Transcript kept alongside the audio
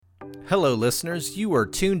Hello, listeners. You are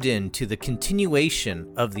tuned in to the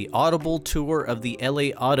continuation of the Audible tour of the LA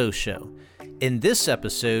Auto Show. In this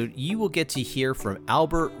episode, you will get to hear from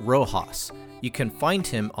Albert Rojas. You can find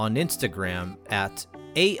him on Instagram at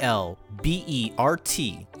ALBERTROXAS,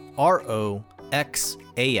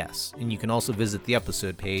 and you can also visit the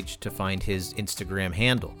episode page to find his Instagram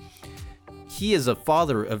handle. He is a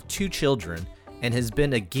father of 2 children and has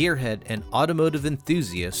been a gearhead and automotive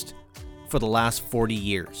enthusiast for the last 40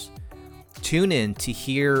 years. Tune in to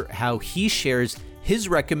hear how he shares his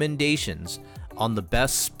recommendations on the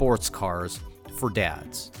best sports cars for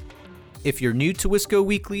dads. If you're new to Wisco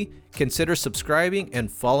Weekly, consider subscribing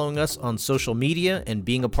and following us on social media and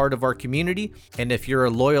being a part of our community. And if you're a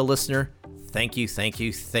loyal listener, thank you.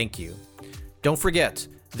 Don't forget,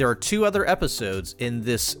 there are 2 other episodes in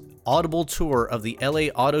this Audible tour of the LA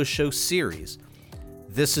Auto Show series.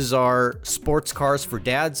 This is our Sports Cars for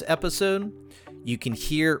Dads episode. You can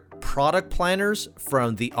hear product planners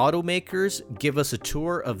from the automakers give us a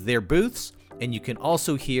tour of their booths, and you can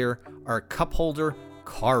also hear our cup holder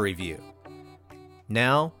car review.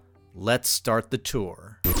 Now, let's start the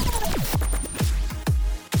tour.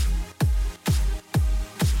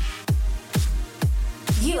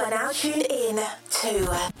 You are now tuned in to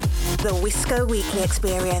the Wisco Weekly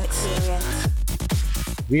Experience.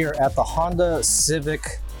 We are at the Honda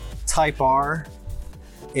Civic Type R.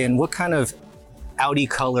 And what kind of Audi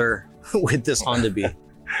color would this Honda be? I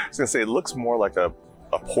was gonna say it looks more like a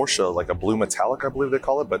Porsche, like a blue metallic, I believe they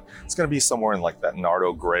call it, but it's gonna be somewhere in like that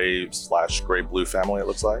Nardo gray / gray blue family. It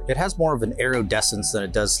looks like It has more of an iridescence than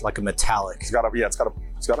it does like a metallic. it's got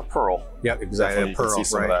a pearl. Yeah, exactly. Definitely, you can see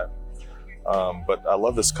some of that. But I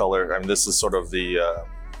love this color. I mean, this is sort of the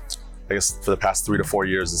I guess for the past 3 to 4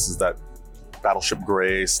 years, this is that battleship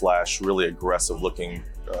gray / really aggressive looking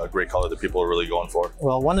gray color that people are really going for.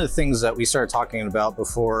 Well, one of the things that we started talking about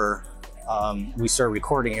before we started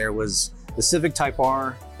recording here was the Civic Type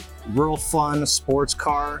R, real fun sports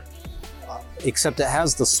car, except it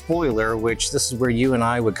has the spoiler, which this is where you and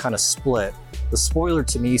I would kind of split. The spoiler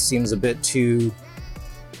to me seems a bit too,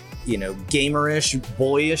 gamerish,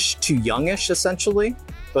 boyish, too youngish, essentially.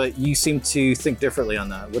 But you seem to think differently on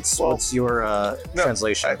that. What's your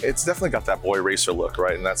translation? It's definitely got that boy racer look,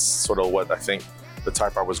 right? And that's sort of what I think the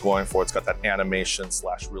Type R was going for. It's got that animation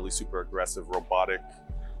 / really super aggressive, robotic.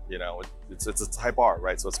 It's a Type R,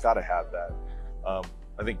 right? So it's got to have that.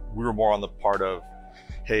 I think we were more on the part of,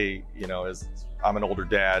 hey, as I'm an older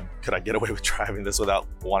dad, could I get away with driving this without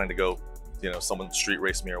wanting to go, someone street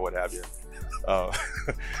race me or what have you?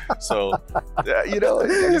 So, I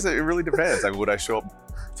guess it really depends. I mean, would I show up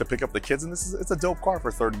to pick up the kids? And it's a dope car for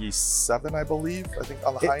 $37, I believe. I think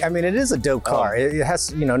on the high end. I mean, it is a dope car. It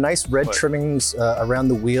has nice red trimmings around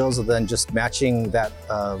the wheels, and then just matching that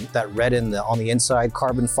red on the inside,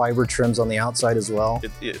 carbon fiber trims on the outside as well.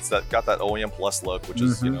 It's got that OEM Plus look, which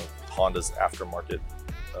is Honda's aftermarket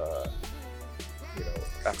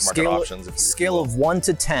options. Scale of 1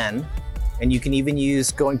 to 10. And you can even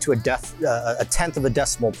use going to a tenth of a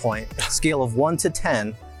decimal point. Scale of 1 to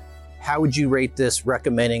 10. How would you rate this,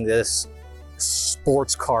 recommending this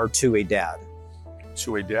sports car to a dad?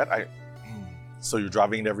 To a dad? So you're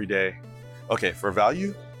driving it every day. Okay, for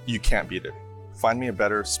value, you can't beat it. Find me a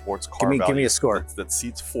better sports car value. Give me a score. That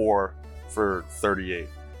seats 4 for $38.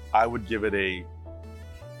 I would give it a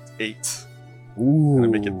 8. Ooh. I'm gonna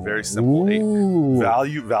make it very simple. 8.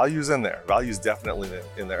 Value's in there. Value's definitely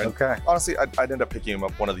in there. And okay. Honestly, I'd end up picking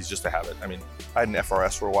up one of these just to have it. I mean, I had an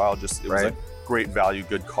FRS for a while. It was a great value,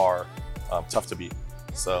 good car, tough to beat.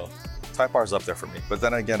 So Type R's up there for me. But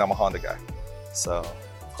then again, I'm a Honda guy. So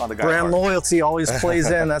Honda guy. Brand loyalty always plays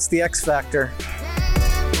in. That's the X factor.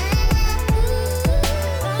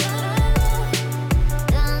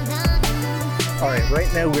 All right, right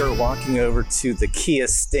now we are walking over to the Kia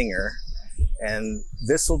Stinger. And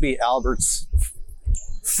this will be Albert's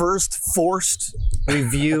first forced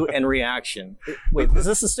review and reaction. Wait, is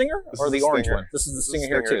this the Stinger or the orange one? This is the Stinger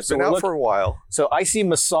here too. It's been out for a while. So I see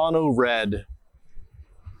Misano red,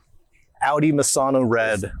 Audi Misano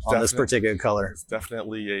red on this particular color. It's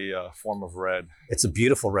definitely a form of red. It's a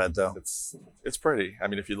beautiful red though. It's pretty. I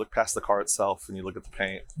mean, if you look past the car itself and you look at the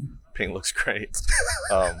paint looks great.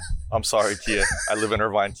 I'm sorry, Kia. I live in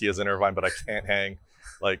Irvine. Kia's in Irvine, but I can't hang.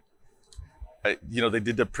 They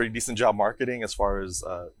did a pretty decent job marketing as far as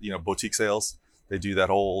boutique sales. They do that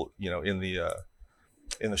whole in the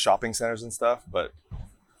shopping centers and stuff. But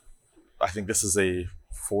I think this is a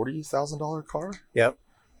 $40,000 car. Yep.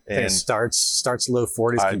 And it starts low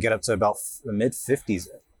 40s, can get up to about mid 50s.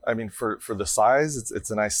 I mean, for the size,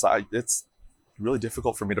 it's a nice size. It's really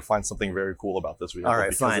difficult for me to find something very cool about this vehicle. All right,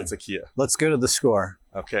 because fine. it's a Kia. Let's go to the score.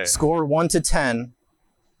 Okay. Score 1 to 10.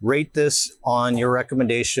 Rate this on your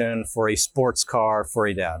recommendation for a sports car for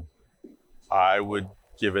a dad. I would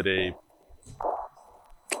give it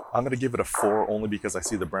I'm going to give it a 4 only because I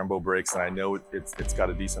see the Brembo brakes and I know it's got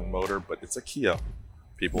a decent motor, but it's a Kia.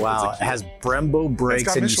 People, Wow, it's a it Kia. has Brembo brakes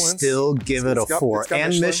and you Michelin's. still give it a 4. It's got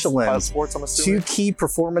And Michelin. Sports, I'm Two assuming. key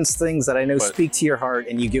performance things that I know But- speak to your heart,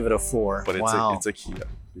 and you give it a 4. But Wow. it's a Kia.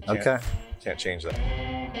 You can't, Okay. Can't change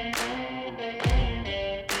that.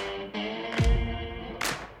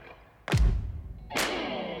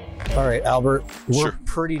 All right, Albert, we're Sure.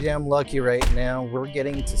 pretty damn lucky right now. We're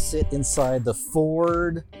getting to sit inside the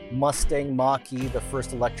Ford Mustang Mach-E, the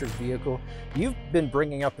first electric vehicle. You've been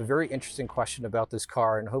bringing up a very interesting question about this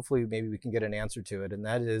car, and hopefully maybe we can get an answer to it. And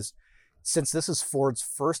that is, since this is Ford's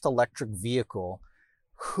first electric vehicle,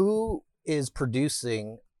 who is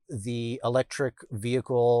producing the electric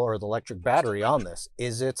vehicle or the electric battery on this?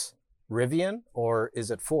 Is it Rivian or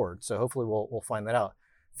is it Ford? So hopefully we'll find that out.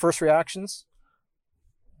 First reactions?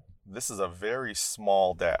 This is a very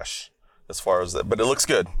small dash as far as that, but it looks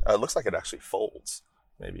good. It looks like it actually folds,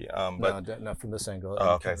 maybe. But No, not from this angle. Oh, You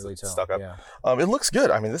okay, can't so really it's tell. stuck up. Yeah. It looks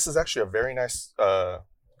good. I mean, this is actually a very nice,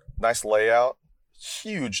 nice layout.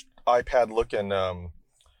 Huge iPad-looking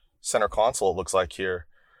center console. It looks like here.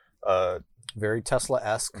 Very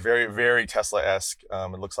Tesla-esque. Very, very Tesla-esque.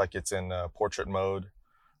 It looks like it's in portrait mode.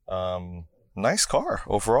 Nice car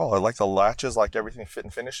overall. I like the latches, like everything fit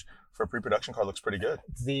and finish for a pre-production car. Looks pretty good.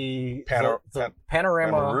 The Panorama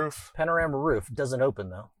panorama roof doesn't open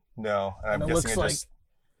though. No, and And I'm it guessing looks it like- just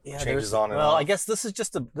Yeah, changes on and well, I off. guess this is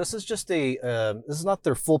just a this is not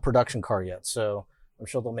their full production car yet, so I'm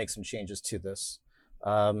sure they'll make some changes to this.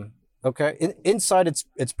 Okay, inside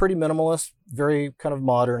it's pretty minimalist, very kind of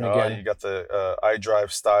modern you again. got the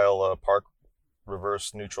iDrive style park,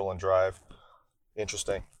 reverse, neutral, and drive.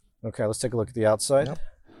 Interesting. Okay, let's take a look at the outside. Yep.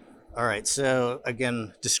 All right, so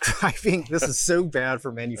again, describing this is so bad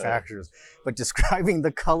for manufacturers, but describing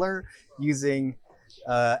the color using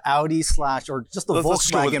Audi / or just the Let's go with-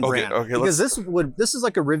 Volkswagen okay, brand, okay, because this is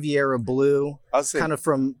like a Riviera blue, I would say kind of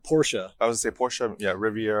from Porsche. I would say Porsche, yeah,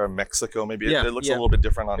 Riviera, Mexico, maybe. Yeah, It looks yeah. a little bit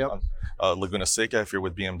different on, Yep. on Laguna Seca if you're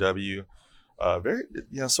with BMW. Very,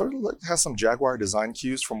 sort of has some Jaguar design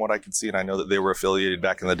cues from what I could see, and I know that they were affiliated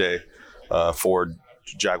back in the day, Ford,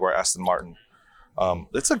 Jaguar, Aston Martin.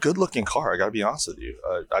 It's a good-looking car. I got to be honest with you.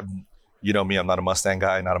 You know me, I'm not a Mustang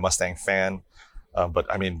guy, not a Mustang fan. But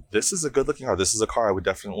I mean, this is a good-looking car. This is a car I would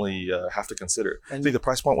definitely have to consider. I And- think the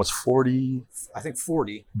price point was 40 I think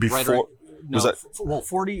 40 before. No, Was that- well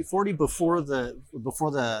 40 before the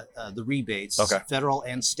rebates, Okay. federal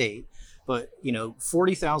and state. But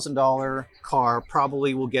 $40,000 car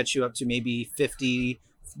probably will get you up to maybe 50,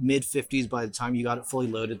 mid 50s by the time you got it fully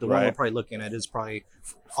loaded. The one we're Right. probably looking at is probably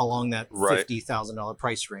along that Right. $50,000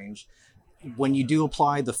 price range. When you do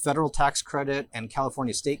apply the federal tax credit and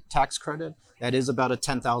California state tax credit, that is about a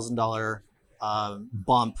 $10,000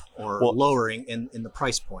 bump or Well- lowering in the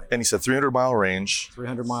price point. And he said 300-mile range.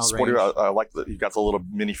 300-mile Sporty, range. I like that you got the little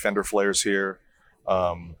mini fender flares here.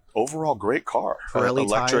 Overall, great car. Pirelli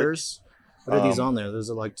Electric. tires. What are these Um, on there? Those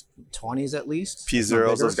are like 20s at least.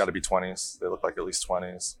 P0s, those Bigger? got to be 20s. They look like at least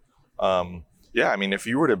 20s. Yeah, I mean, if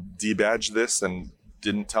you were to debadge this and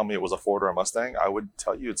didn't tell me it was a Ford or a Mustang, I would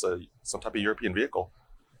tell you it's some type of European vehicle.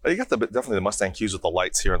 You got definitely the Mustang cues with the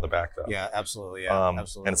lights here in the back, though. Yeah, absolutely. Yeah,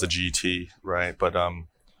 absolutely. And it's a GT, right? But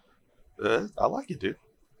I like it, dude.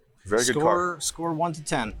 Very good car. Score 1 to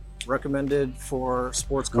 10. Recommended for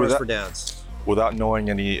sports cars Without- for dads. Without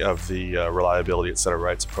knowing any of the reliability, et cetera,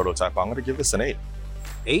 right? It's a prototype. I'm going to give this an 8.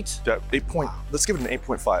 8 Yeah, 8 point. Let's give it an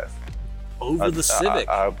 8.5. over the Civic.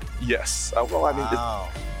 Yes. Well, I mean, Wow.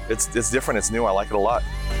 it's different. It's new. I like it a lot.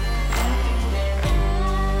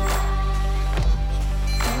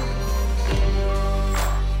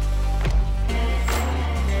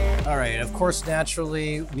 All right. Of course,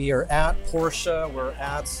 naturally, we are at Porsche. We're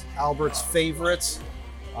at Albert's favorite.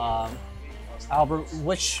 Albert,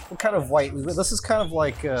 what kind of white? This is kind of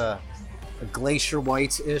like a glacier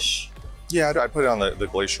white-ish. Yeah, I put it on the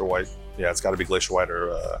Glacier White. Yeah, it's got to be Glacier White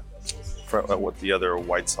or what the other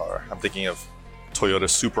whites are. I'm thinking of Toyota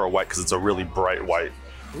Supra White because it's a really bright white.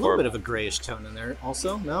 A little Or- bit of a grayish tone in there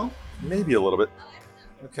also, no? Maybe a little bit.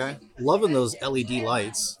 Okay. Loving those LED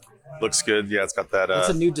lights. Looks good. Yeah, it's got that. That's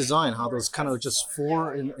a new design, how those kind of just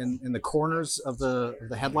four in the corners of the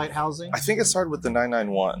headlight housing. I think it started with the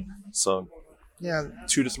 991. So, yeah,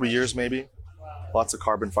 2 to 3 years maybe. Lots of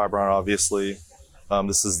carbon fiber on it, obviously.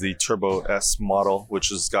 This is the Turbo S model, which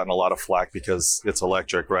has gotten a lot of flack because it's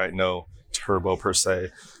electric, right? No turbo per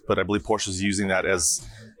se, but I believe Porsche is using that as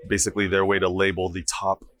basically their way to label the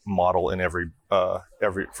top model in every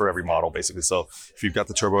model, basically. So if you've got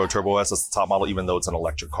the Turbo or Turbo S, that's the top model, even though it's an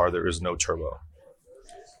electric car, there is no turbo.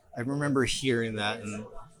 I remember hearing that, and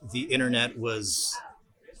the internet was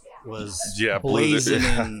Yeah,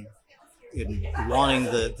 blazing in wanting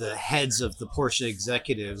the heads of the Porsche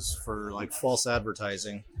executives for like false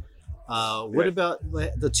advertising. What about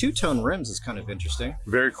the two-tone rims is kind of interesting.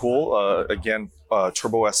 Very cool. Again,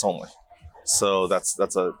 Turbo S only. So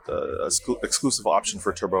that's a exclusive option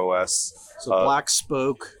for Turbo S. So black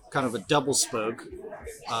spoke, kind of a double spoke,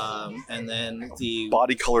 and then the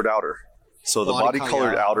body colored outer. So the body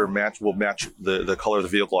colored outer will match the color of the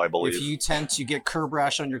vehicle, I believe. If you tend to get curb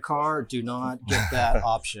rash on your car, do not get that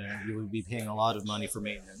option. You would be paying a lot of money for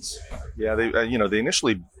maintenance. Yeah, they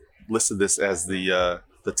initially listed this as the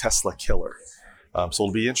Tesla killer. So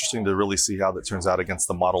it'll be interesting to really see how that turns out against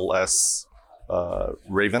the Model S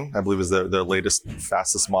Raven, I believe is their latest,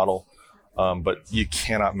 fastest model. But you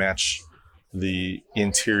cannot match the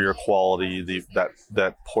interior quality,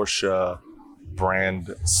 that Porsche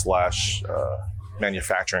brand /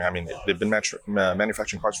 manufacturing. I mean, they've been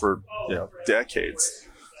manufacturing cars for decades.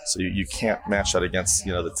 So you can't match that against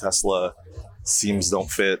the Tesla seams don't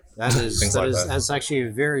fit. That's actually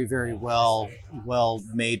a very, very well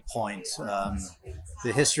made point.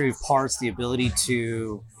 The history of parts, the ability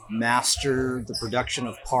to master the production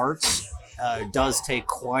of parts does take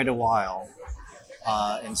quite a while.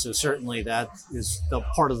 And so certainly that is the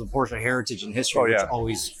part of the Porsche heritage and history, which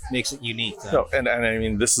always makes it unique. No, and I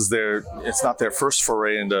mean, it's not their first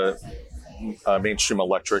foray into mainstream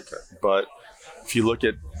electric, but if you look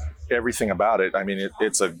at everything about it, I mean,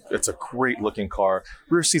 it's a great looking car.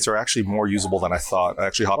 Rear seats are actually more usable than I thought. I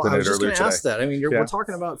actually hopped in it earlier today. Ask that. I mean, we're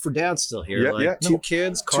talking about for dad still here. Two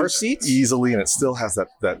kids, car seats easily, and it still has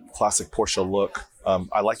that classic Porsche look.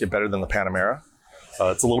 I like it better than the Panamera.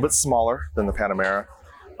 It's a little bit smaller than the Panamera.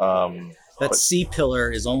 That C-pillar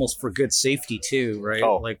is almost for good safety too, right?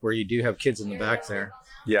 Oh. Like where you do have kids in the back there.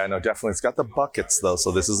 Yeah, no, definitely. It's got the buckets though,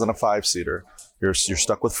 so this isn't a 5-seater. You're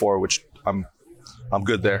stuck with 4, which I'm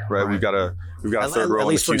good there, right? We've got a third row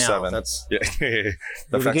in the Q7.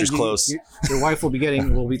 The factory's close. Your wife will be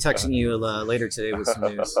texting you later today with some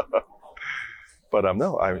news. But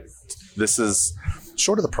this is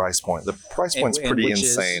short of the price point. The price point's pretty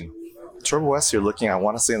insane. Turbo S, you're looking, I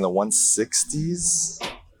want to say in the 160s.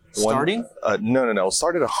 Starting? No.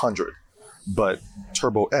 Start at 100. But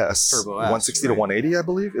Turbo S 160 to 180, I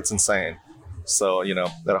believe. It's insane. So,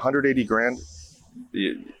 that 180 grand,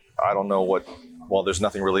 I don't know well, there's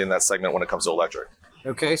nothing really in that segment when it comes to electric.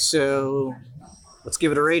 Okay, so let's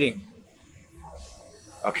give it a rating.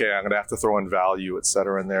 Okay, I'm going to have to throw in value, et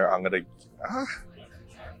cetera, in there. I'm going to...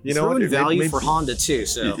 throw in value for Honda too.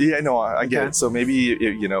 So yeah, no, I get it. So maybe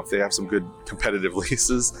if they have some good competitive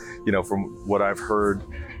leases, from what I've heard,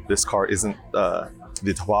 this car isn't the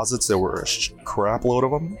deposits. There were a crap load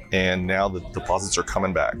of them, and now the deposits are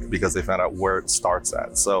coming back because they found out where it starts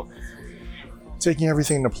at. So taking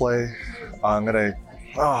everything into play, I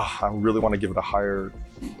really want to give it a higher.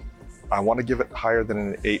 I want to give it higher than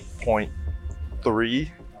an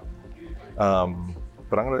 8.3.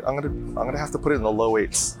 But I'm gonna have to put it in the low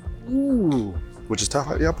 8s. Ooh, which is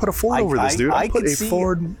tough. Yeah, I put a 4 over this, dude. I put a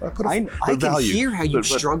Ford. I can hear how you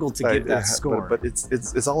struggled to get that score. But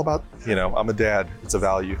it's all about I'm a dad. It's a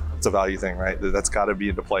value. It's a value thing, right? That's got to be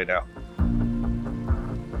into play now.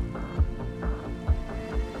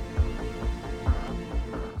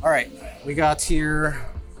 All right, we got here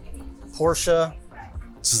Porsche.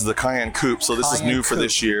 This is the Cayenne Coupe. So this is new for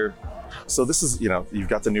this year. So this is, you've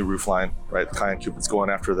got the new roofline, right? The Cayenne Coupe is going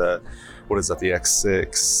after the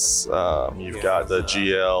X6. You've got the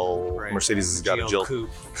GL. Right. Mercedes has got a GL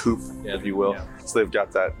coupe, if you will. Yeah. So they've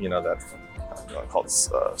got that, that called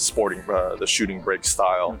sporting, the shooting brake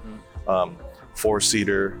style. Mm-hmm.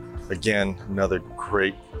 4-seater. Again, another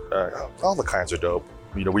great. All the Cayennes are dope.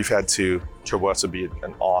 We've had 2. Turbo S would be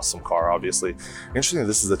an awesome car, obviously. Interesting,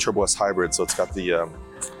 this is the Turbo S hybrid, so it's got the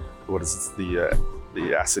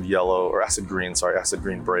the acid yellow or acid green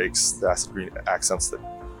brakes, the acid green accents that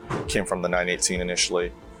came from the 918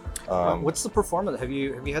 initially. What's the performance? Have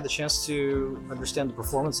you had the chance to understand the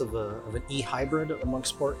performance of an e-hybrid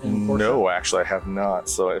amongst sport in Porsche? No, actually I have not.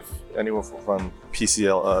 So if anyone from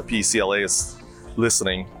PCLA is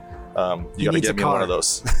listening, you got to get me one of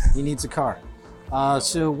those. He needs a car.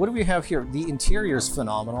 So what do we have here? The interior is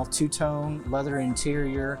phenomenal. 2-tone leather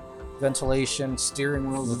interior. Ventilation,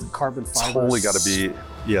 steering wheel with the carbon fiber. Totally got to be,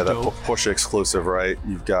 that Porsche exclusive, right?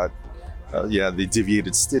 You've got, the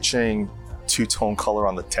deviated stitching, 2-tone color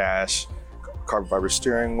on the dash, carbon fiber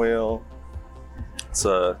steering wheel, It's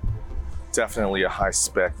definitely a high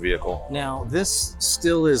spec vehicle. Now, this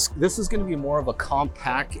is going to be more of a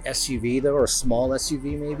compact SUV though, or a small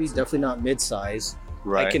SUV maybe, definitely not mid-size.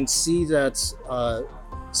 Right. I can see that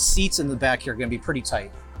seats in the back here are going to be pretty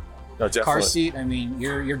tight. No, definitely. Car seat, I mean,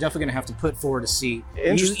 you're definitely going to have to put forward a seat. You,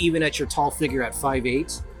 Interesting. even at your tall figure at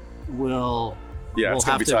 5'8", will It's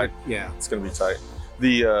gonna be tight. Yeah. It's gonna be tight.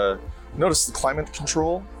 The notice the climate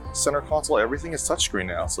control, center console, everything is touchscreen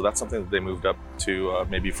now. So that's something that they moved up to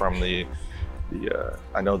maybe from the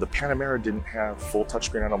I know the Panamera didn't have full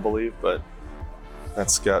touchscreen, I don't believe, but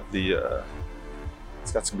that's got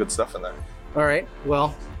it's got some good stuff in there. All right.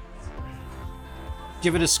 Well,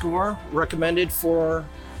 give it a score. Recommended for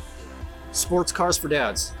sports cars for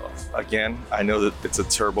dads. Again, I know that it's a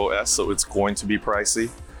Turbo S, so it's going to be pricey.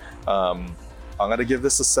 I'm gonna give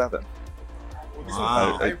this a 7.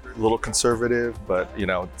 Wow. A little conservative, but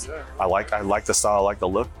I like the style, I like the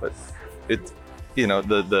look, but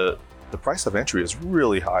the price of entry is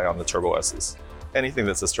really high on the Turbo S's. Anything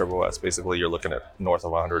that says Turbo S, basically you're looking at north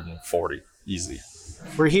of 140, easy.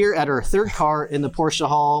 We're here at our third car in the Porsche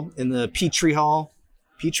Hall, in the Petrie Hall.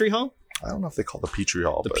 Petrie Hall? I don't know if they call it the Petrie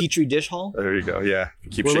Hall. The but Petri Dish Hall? there you go. Yeah,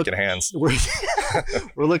 keep We're shaking hands.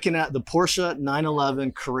 We're looking at the Porsche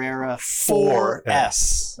 911 Carrera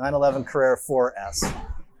 4S. 911 Carrera 4S.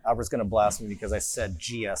 Albert's going to blast me because I said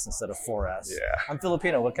GS instead of 4S. Yeah. I'm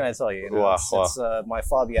Filipino. What can I tell you? Wow, It's my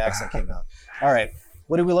Fabi accent came out. All right.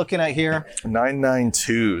 What are we looking at here?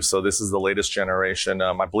 992. So this is the latest generation.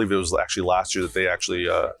 I believe it was actually last year that they actually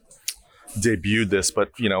debuted this.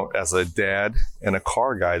 But as a dad and a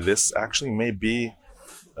car guy, this actually may be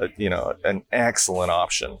an excellent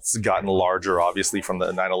option. It's gotten larger, obviously, from the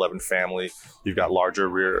 911 family. You've got larger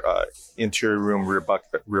rear interior room,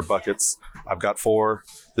 rear buckets. I've got 4.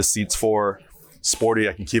 The seat's 4. Sporty.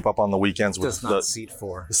 I can keep up on the weekends with Does not seat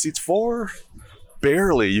 4. The seat's 4.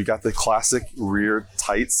 Barely. You got the classic rear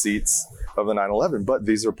tight seats of the 911, but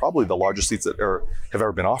these are probably the largest seats that have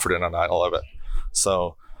ever been offered in a 911.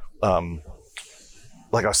 So,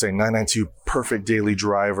 like I was saying, 992, perfect daily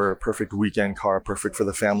driver, perfect weekend car, perfect for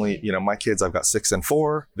the family. My kids, I've got 6 and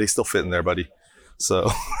 4. They still fit in there, buddy.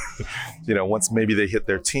 So, once maybe they hit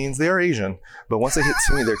their teens, they are Asian, but once they hit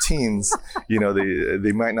their teens,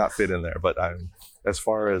 they might not fit in there. But as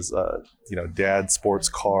far as, dad sports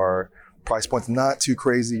car, price point's not too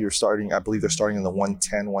crazy. I believe they're starting in the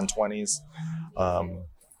 110, 120s.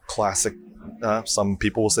 Classic. Some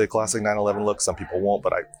people will say classic 911 look. Some people won't,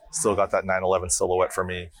 but I still got that 911 silhouette for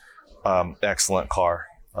me. Excellent car.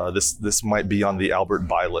 This might be on the Albert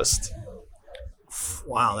buy list.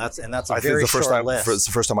 Wow, that's a I think very it's the first short time. list. It's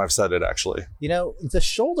the first time I've said it, actually. The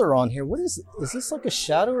shoulder on here, what is this like a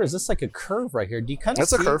shadow or is this like a curve right here? Do you kind of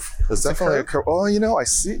That's a curve. It's definitely a curve. Oh, I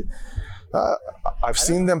see. I've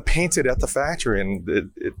seen them painted at the factory, and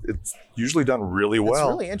it's usually done really well.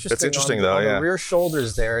 It's really interesting. It's interesting on though. the Yeah. rear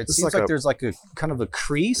shoulders there. It seems like there's like a kind of a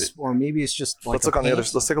crease, or maybe it's just like. Let's take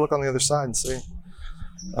a look on the other side and see.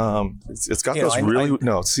 It's got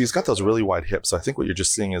it's got those really wide hips. So I think what you're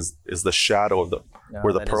just seeing is the shadow of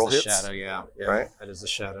where the pearl hits. Shadow, yeah. Right. That is the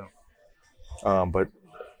shadow. But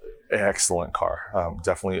excellent car.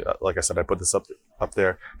 Definitely, like I said, I put this up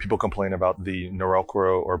there. People complain about the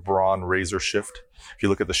Norelco or Braun Razor shift. If you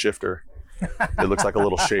look at the shifter, it looks like a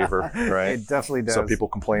little shaver, right? It definitely does. So people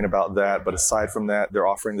complain about that. But aside from that, they're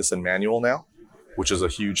offering this in manual now, which is a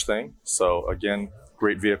huge thing. So again,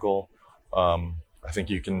 great vehicle. I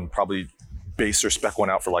think you can probably base or spec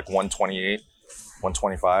one out for like 128,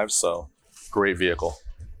 125. So great vehicle.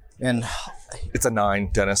 And it's a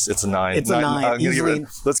 9, Dennis. It's a 9. It's a 9.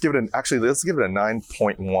 Let's give it a 9.1.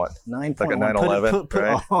 9.1. Like a 911,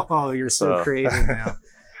 right? Oh, you're so crazy now.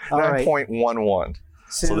 9.11.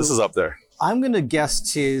 So this is up there. I'm going to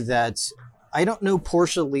guess too that I don't know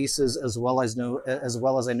Porsche leases as well as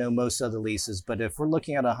I know most other leases. But if we're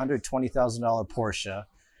looking at a $120,000 Porsche,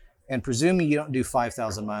 and presuming you don't do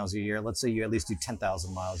 5,000 miles a year, let's say you at least do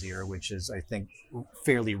 10,000 miles a year, which is, I think,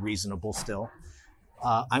 fairly reasonable still.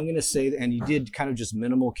 I'm going to say, and you did kind of just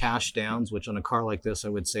minimal cash downs, which on a car like this, I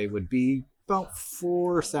would say would be about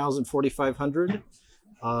 $4,000, $4,500.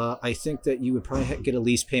 I think that you would probably get a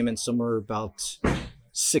lease payment somewhere about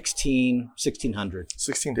 $1,600.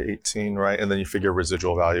 16 to 18, right? And then you figure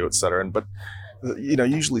residual value, et cetera. But you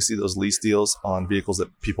usually see those lease deals on vehicles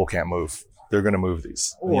that people can't move. They're going to move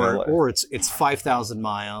these. Or it's 5,000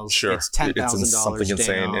 miles. Sure. It's $10,000 something down.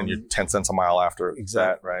 insane, and you're 10 cents a mile after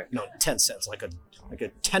exactly. that, right? No, 10 cents, like a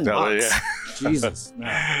 10 no, bucks. Yeah. Jesus. No.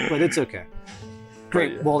 But it's okay.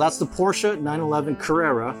 Great. Yeah. Well, that's the Porsche 911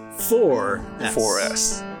 Carrera 4S.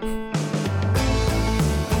 4S.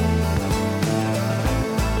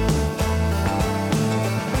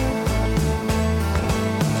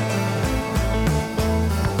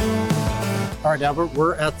 All right, Albert,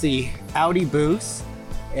 we're at the Audi booth,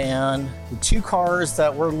 and the two cars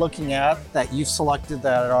that we're looking at that you've selected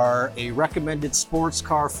that are a recommended sports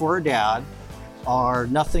car for a dad are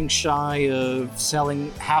nothing shy of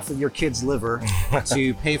selling half of your kid's liver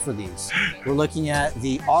to pay for these. We're looking at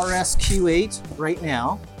the RSQ8 right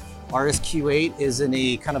now. RSQ8 is in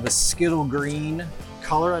a kind of a skittle green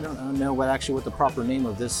color. I don't know what the proper name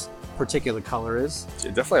of this particular color is.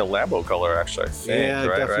 Definitely a Lambo color, actually, I think. Yeah,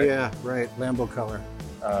 right, definitely, right? yeah, right, Lambo color.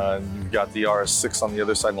 You've got the RS6 on the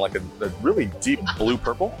other side in like a really deep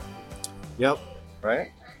blue-purple, Yep. right?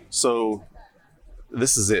 So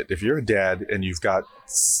this is it. If you're a dad and you've got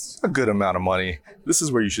a good amount of money, this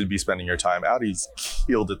is where you should be spending your time. Audi's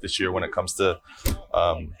killed it this year when it comes to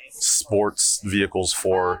sports vehicles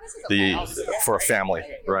for a family,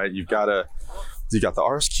 right? You got the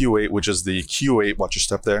RSQ8, which is the Q8, watch your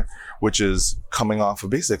step there, which is coming off of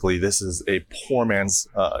basically, this is a poor man's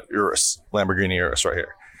Urus, Lamborghini Urus right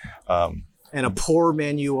here. And a poor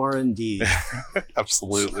man you are indeed.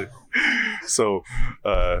 Absolutely. So,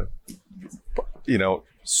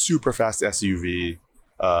 super fast SUV.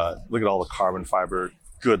 Look at all the carbon fiber,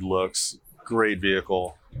 good looks, great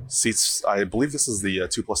vehicle. Seats, I believe this is the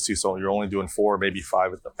 2+2, so you're only doing 4, maybe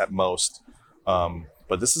 5 at most.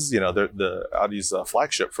 But this is, the Audi's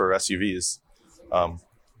flagship for SUVs.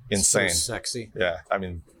 Insane. So sexy. Yeah, I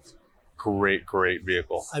mean, great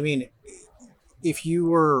vehicle. I mean, if you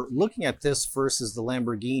were looking at this versus the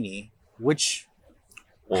Lamborghini,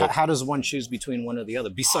 how does one choose between one or the other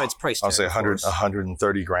besides price tag? I'll say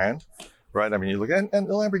 130 grand, right? I mean, you look at, and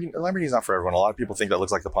the Lamborghini's not for everyone. A lot of people think that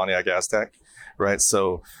looks like the Pontiac Aztek, right?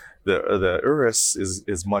 So the Urus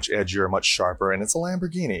is much edgier, much sharper, and it's a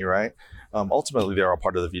Lamborghini, right? Ultimately, they're all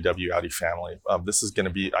part of the VW Audi family. This is going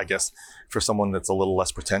to be, I guess, for someone that's a little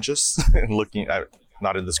less pretentious and looking at,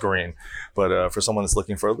 not in this green, but for someone that's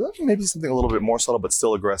looking for maybe something a little bit more subtle, but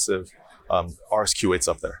still aggressive, RSQ8's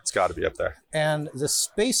up there. It's got to be up there. And the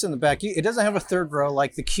space in the back, it doesn't have a third row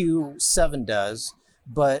like the Q7 does,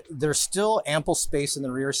 but there's still ample space in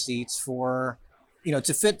the rear seats for,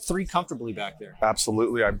 to fit 3 comfortably back there.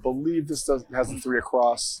 Absolutely. I believe this has the 3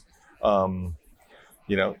 across.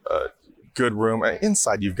 Good room.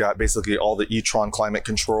 Inside, you've got basically all the e-tron climate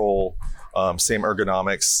control, same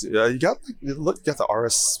ergonomics. You got the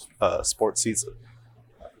RS sport seats.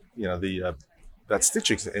 That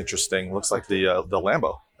stitching's interesting. Looks like the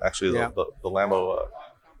Lambo, actually. Yeah. The Lambo,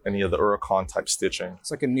 any of the Huracan type stitching.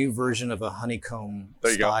 It's like a new version of a honeycomb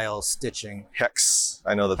style stitching. Hex.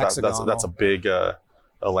 I know that's a big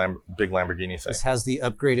big Lamborghini thing. This has the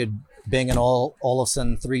upgraded Bang &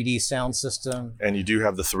 Olufsen 3D sound system. And you do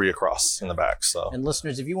have the 3 across in the back. So. And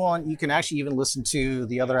listeners, if you want, you can actually even listen to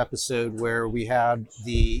the other episode where we had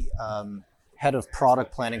the head of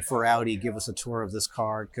product planning for Audi give us a tour of this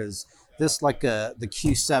car, because this, like the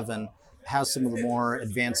Q7, has some of the more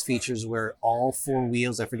advanced features where all 4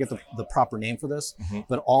 wheels, I forget the proper name for this,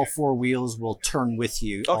 but all 4 wheels will turn with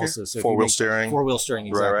you also. So 4-wheel steering. 4-wheel steering,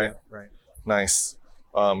 exactly. Right. Nice.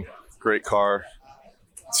 Great car.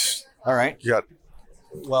 All right. You got.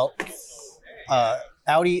 Well,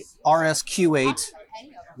 Audi RSQ8.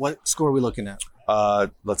 What score are we looking at?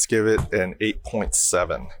 Let's give it an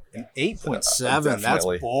 8.7. An 8.7. That's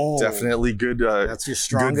bold. Definitely good. That's your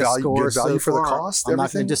strongest score good value so for far. the cost. I'm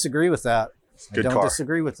not going to disagree with that. Good I don't car.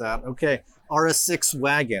 disagree with that. Okay. RS6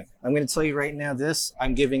 wagon. I'm going to tell you right now,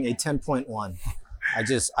 I'm giving a 10.1.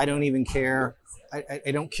 I don't even care.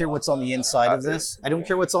 I don't care what's on the inside of this. I don't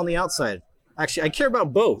care what's on the outside. Actually, I care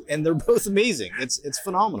about both, and they're both amazing. It's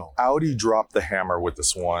phenomenal. Audi dropped the hammer with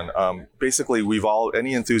this one. Basically,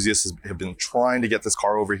 any enthusiasts have been trying to get this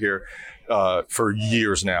car over here for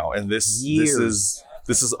years now, and this is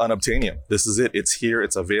unobtainium. This is it. It's here.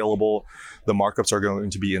 It's available. The markups are going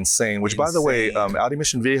to be insane. Which, by the way, Audi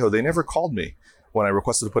Mission Viejo, they never called me when I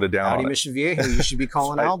requested to put it down. Audi Mission Viejo, you should be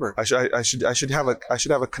calling Albert. I should have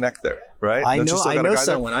a connect there, right? I know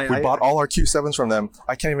someone. We bought all our Q7s from them.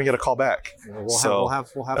 I can't even get a call back. We'll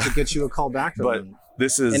have to get you a call back from them.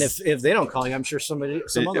 This is, and if they don't call you, I'm sure some other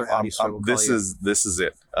Audi store will call this you. This is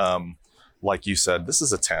it. Like you said, this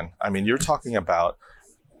is a 10. I mean, you're talking about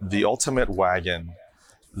the ultimate wagon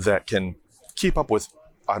that can keep up with,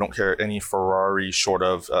 I don't care, any Ferrari short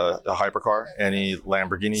of a hypercar, any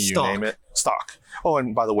Lamborghini, Stock. You name it, stock. Oh,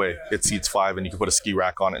 and by the way, it seats 5 and you can put a ski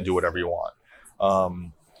rack on it and do whatever you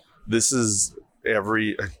want. This is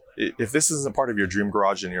if this isn't part of your dream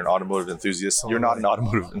garage and you're an automotive enthusiast, you're not an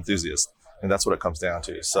automotive enthusiast. And that's what it comes down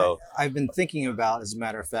to. So I've been thinking about, as a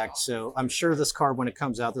matter of fact, so I'm sure this car, when it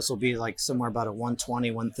comes out, this will be like somewhere about a 120,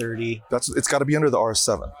 130. it's got to be under the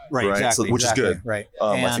RS7, Right, exactly, So, which is good. Right.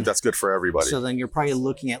 I think that's good for everybody. So then you're probably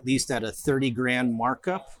looking at least at a 30 grand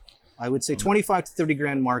markup. I would say 25 to 30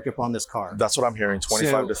 grand markup on this car. That's what I'm hearing,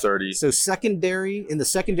 25 to 30. So in the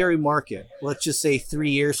secondary market, let's just say 3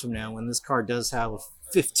 years from now, when this car does have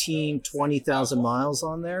 15, 20,000 miles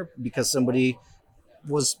on there, because somebody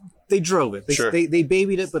they drove it. Sure. They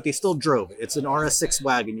babied it, but they still drove it. It's an RS6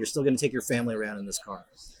 wagon. You're still going to take your family around in this car.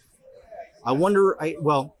 I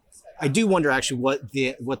do wonder actually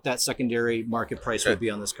what that secondary market price would be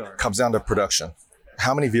on this car. Comes down to production.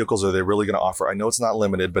 How many vehicles are they really going to offer? I know it's not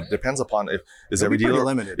limited, but it depends upon is every dealer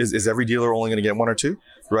limited. Is every dealer only going to get 1 or 2,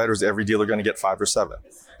 right? Or is every dealer going to get 5 or 7?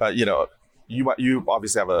 You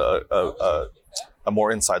obviously have a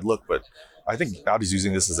more inside look, but I think Audi's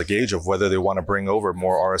using this as a gauge of whether they want to bring over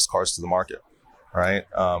more RS cars to the market, right?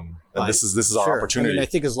 And this is our opportunity. I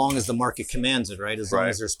think as long as the market commands it, right? As long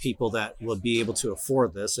as there's people that will be able to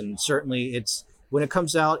afford this, and certainly when it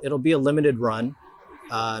comes out, it'll be a limited run.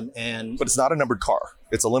 But it's not a numbered car.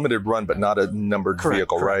 It's a limited run, but not a numbered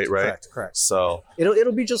vehicle, right? Correct. So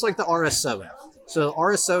it'll be just like the RS7. So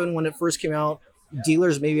RS7, when it first came out,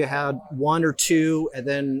 dealers maybe had 1 or 2, and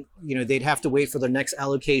then they'd have to wait for their next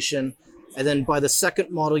allocation. And then by the second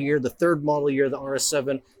model year, the third model year, the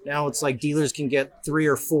RS7, now it's like dealers can get 3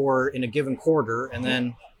 or 4 in a given quarter, and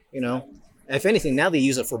then if anything, now they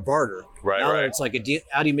use it for barter. Now it's like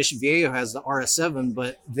Audi Mission Viejo has the RS7,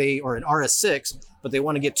 or an RS6, but they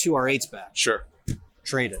want to get 2 R8s back. Sure.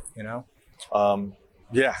 Trade it,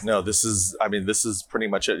 This is pretty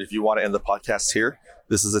much it. If you want to end the podcast here,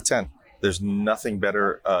 this is a 10. There's nothing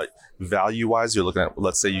better value-wise. You're looking at,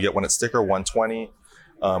 let's say you get one at sticker, 120.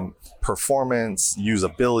 Performance,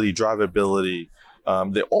 usability, drivability.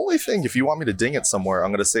 The only thing, if you want me to ding it somewhere,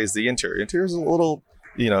 I'm going to say is the interior. Interior is a little,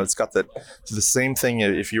 it's got the same thing.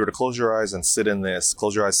 If you were to close your eyes and sit in this,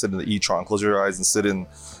 close your eyes, sit in the e-tron, close your eyes and sit in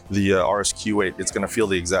the RSQ8, it's going to feel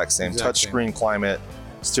the exact same. Touchscreen, climate,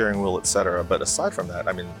 steering wheel, etc. But aside from that,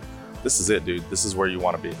 this is it, dude. This is where you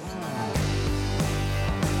want to be.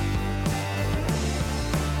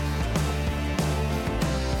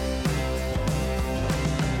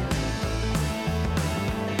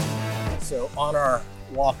 So on our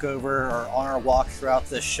walk throughout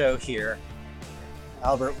this show here,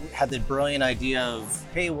 Albert had the brilliant idea of,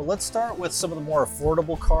 hey, well, let's start with some of the more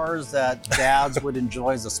affordable cars that dads would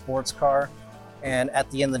enjoy as a sports car. And at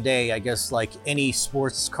the end of the day, I guess like any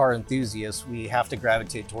sports car enthusiast, we have to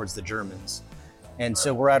gravitate towards the Germans. And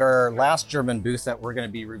so we're at our last German booth that we're going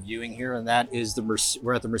to be reviewing here, and that is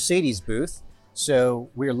we're at the Mercedes booth. So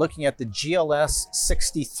we're looking at the GLS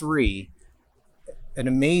 63, an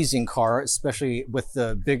amazing car, especially with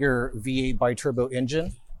the bigger V8 biturbo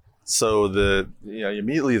engine. So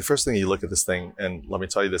immediately the first thing you look at this thing, and let me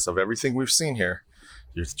tell you this, of everything we've seen here,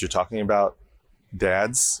 you're talking about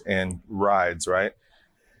dads and rides, right?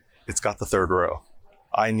 It's got the third row.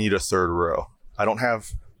 I need a third row. I don't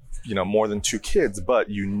have more than 2 kids, but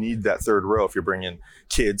you need that third row if you're bringing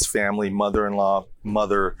kids, family, mother-in-law,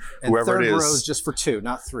 mother, and whoever it is. Third row is just for 2,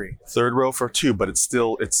 not 3. Third row for 2, but it's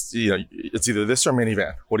either this or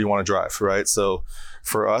minivan. What do you want to drive, right? So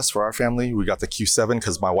for our family, we got the Q7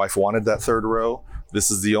 because my wife wanted that third row.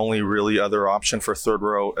 This is the only really other option for third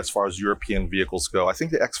row as far as European vehicles go. I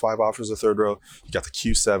think the X5 offers a third row. You got the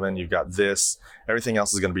Q7, you've got this. Everything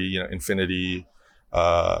else is going to be, Infiniti,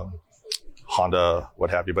 Honda, what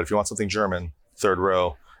have you. But if you want something German, third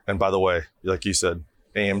row. And by the way, like you said,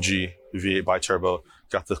 AMG V8 biturbo,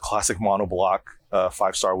 got the classic monoblock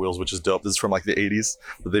 5-star wheels, which is dope. This is from like the 80s,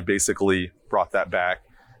 but they basically brought that back.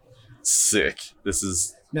 Sick. This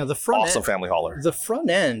is now the front awesome family hauler. The front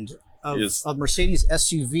end of Mercedes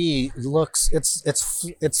SUV looks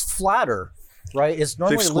it's flatter, right? It's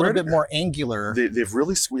normally a little bit more angular. They've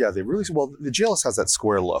really well, the GLS has that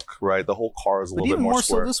square look, right? The whole car is a little bit more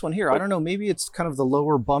square. So this one here, I don't know, maybe it's kind of the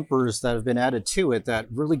lower bumpers that have been added to it that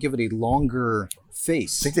really give it a longer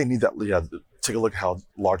face. I think they need that. Yeah, take a look at how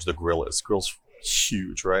large the grille is. Grille's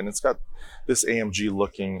huge, right? And it's got this AMG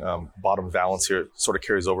looking bottom valance here. It sort of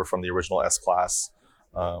carries over from the original S-Class.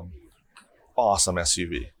 Awesome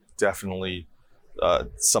SUV. Definitely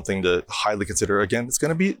something to highly consider. Again, it's going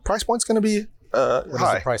to be, price point's going to be What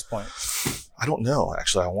high. is the price point? I don't know,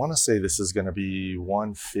 actually. I want to say this is going to be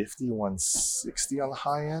 150, 160 on the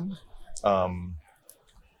high end.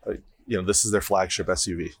 This is their flagship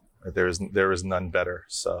SUV. There is none better.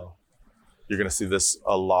 So you're going to see this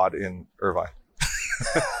a lot in Irvine.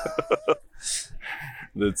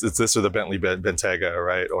 It's this or the Bentley Bentayga,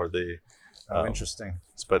 right? Or the Oh, interesting.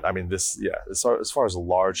 But I mean, this, as far as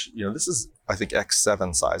large, this is, I think,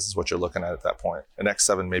 X7 size is what you're looking at that point. An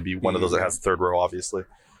X7 may be one of those that has third row, obviously.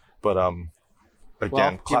 But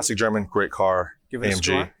again, classic German, great car, give it AMG. A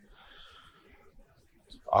score?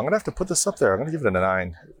 I'm going to have to put this up there. I'm going to give it a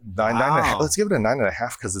 9. 9.5. Let's give it a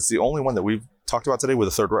 9.5 because it's the only one that we've talked about today with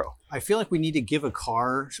a third row. I feel like we need to give a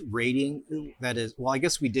car rating that is, well, I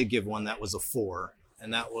guess we did give one that was a 4.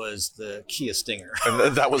 And that was the Kia Stinger.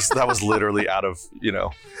 And that was literally out of,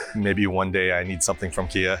 maybe one day I need something from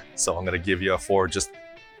Kia. So I'm going to give you a 4 just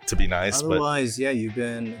to be nice. Otherwise, you've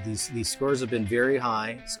been, these scores have been very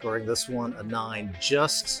high, scoring this one a 9,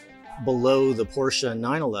 just below the Porsche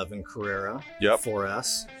 911 Carrera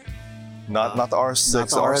 4S. Not the R6. Not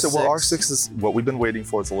the R6. Well, R6 is what we've been waiting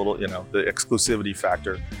for. It's a little, the exclusivity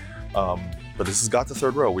factor. But this has got the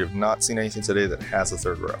third row. We have not seen anything today that has a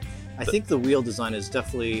third row. I think the wheel design is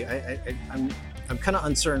definitely, I'm kind of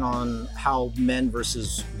uncertain on how men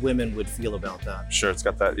versus women would feel about that. Sure, it's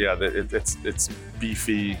got that, it's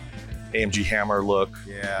beefy AMG Hammer look.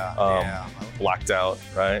 Blacked out,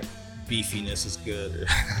 right? Beefiness is good.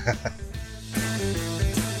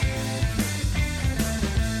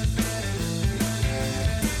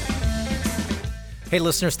 Hey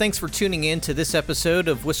listeners, thanks for tuning in to this episode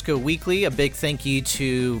of Wisco Weekly. A big thank you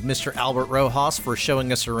to Mr. Albert Rojas for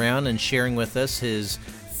showing us around and sharing with us his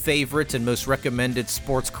favorite and most recommended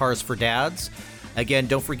sports cars for dads. Again,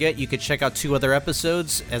 don't forget you could check out 2 other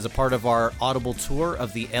episodes as a part of our Audible tour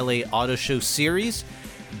of the LA Auto Show series.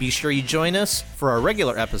 Be sure you join us for our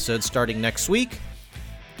regular episode starting next week.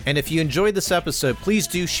 And if you enjoyed this episode, please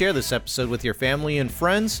do share this episode with your family and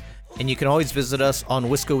friends. And you can always visit us on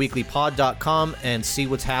WiscoWeeklyPod.com and see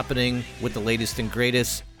what's happening with the latest and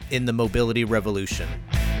greatest in the mobility revolution.